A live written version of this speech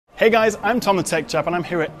Hey guys, I'm Tom the Tech Chap and I'm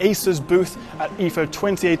here at Acer's booth at IFA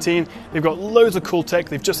 2018. They've got loads of cool tech.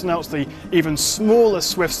 They've just announced the even smaller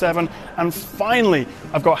Swift 7 and finally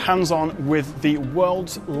I've got hands-on with the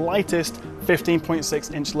world's lightest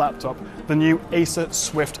 15.6-inch laptop, the new Acer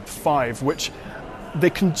Swift 5, which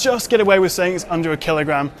they can just get away with saying it's under a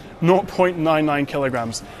kilogram, 0.99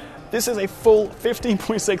 kilograms. This is a full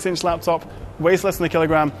 15.6-inch laptop, weighs less than a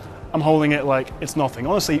kilogram. I'm holding it like it's nothing.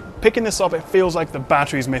 Honestly, picking this up, it feels like the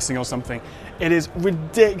battery's missing or something. It is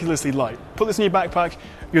ridiculously light. Put this in your backpack,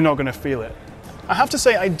 you're not going to feel it. I have to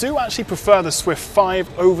say, I do actually prefer the Swift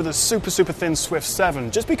 5 over the super thin Swift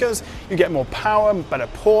 7, just because you get more power, better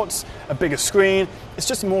ports, a bigger screen. It's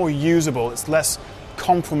just more usable. It's less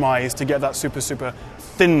compromised to get that super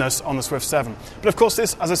thinness on the Swift 7. But of course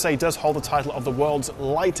this, as I say, does hold the title of the world's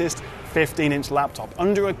lightest 15-inch laptop,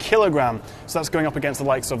 under a kilogram, so that's going up against the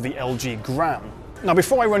likes of the LG Gram. Now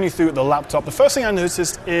before I run you through the laptop, the first thing I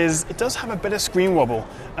noticed is it does have a bit of screen wobble,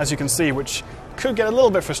 as you can see, which could get a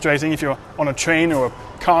little bit frustrating if you're on a train or a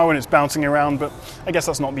car and it's bouncing around, but I guess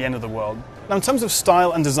that's not the end of the world. Now in terms of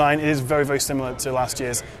style and design, it is very similar to last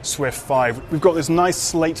year's Swift 5. We've got this nice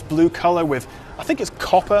slate blue color with, I think it's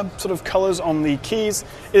copper sort of colors on the keys.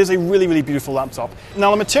 It is a really beautiful laptop. Now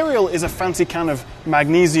the material is a fancy kind of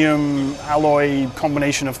magnesium alloy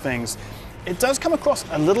combination of things. It does come across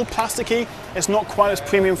a little plasticky. It's not quite as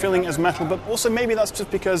premium feeling as metal, but also maybe that's just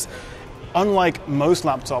because unlike most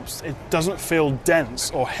laptops, it doesn't feel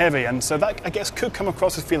dense or heavy, and so that, I guess, could come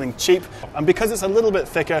across as feeling cheap. And because it's a little bit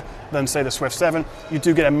thicker than, say, the Swift 7, you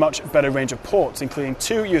do get a much better range of ports, including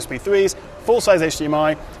 2 USB 3s, full-size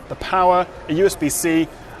HDMI, the power, a USB-C,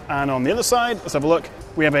 and on the other side, let's have a look,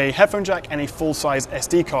 we have a headphone jack and a full-size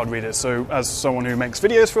SD card reader. So as someone who makes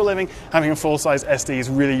videos for a living, having a full-size SD is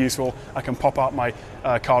really useful. I can pop out my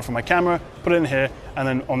card from my camera, put it in here, and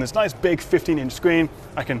then on this nice big 15-inch screen,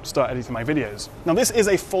 I can start editing my videos. Now this is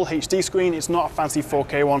a full HD screen, it's not a fancy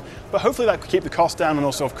 4K one, but hopefully that could keep the cost down and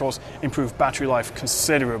also, of course, improve battery life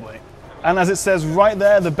considerably. And as it says right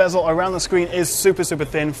there, the bezel around the screen is super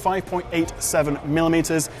thin, 5.87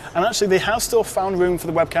 millimeters. And actually they have still found room for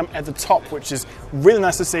the webcam at the top, which is really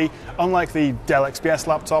nice to see, unlike the Dell XPS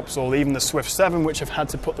laptops or even the Swift 7, which have had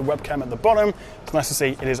to put the webcam at the bottom. It's nice to see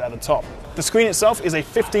it is at the top. The screen itself is a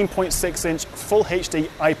 15.6-inch Full HD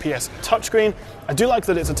IPS touchscreen. I do like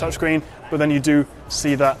that it's a touchscreen, but then you do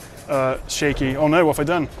see that shaky, oh no, what have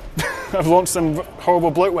I done? I've launched some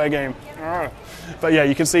horrible bloatware game. But yeah,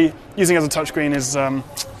 you can see using it as a touchscreen is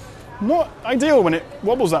not ideal when it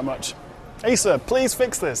wobbles that much. Acer, please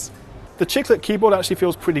fix this. The chiclet keyboard actually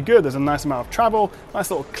feels pretty good. There's a nice amount of travel,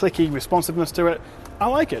 nice little clicky responsiveness to it. I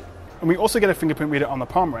like it. And we also get a fingerprint reader on the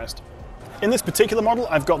palm rest. In this particular model,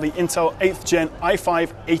 I've got the Intel 8th Gen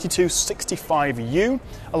i5-8265U,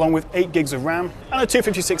 along with 8 gigs of RAM and a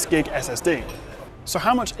 256 gig SSD. So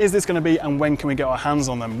how much is this going to be and when can we get our hands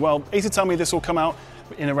on them? Well, Acer tell me this will come out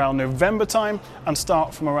in around November time and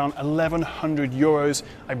start from around 1,100 euros,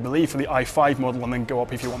 I believe, for the i5 model, and then go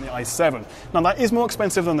up if you want the i7. Now that is more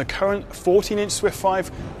expensive than the current 14-inch Swift 5,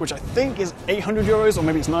 which I think is 800 euros or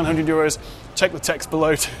maybe it's 900 euros. Check the text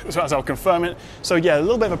below as I'll confirm it. So yeah, a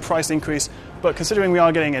little bit of a price increase, but considering we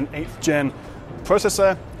are getting an 8th gen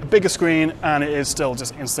processor, a bigger screen, and it is still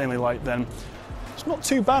just insanely light, then it's not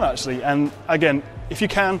too bad actually. And again, if you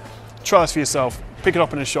can, try this for yourself. Pick it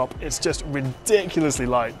up in a shop. It's just ridiculously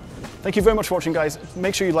light. Thank you very much for watching, guys.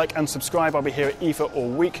 Make sure you like and subscribe. I'll be here at IFA all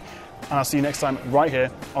week, and I'll see you next time right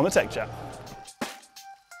here on the Tech Chat.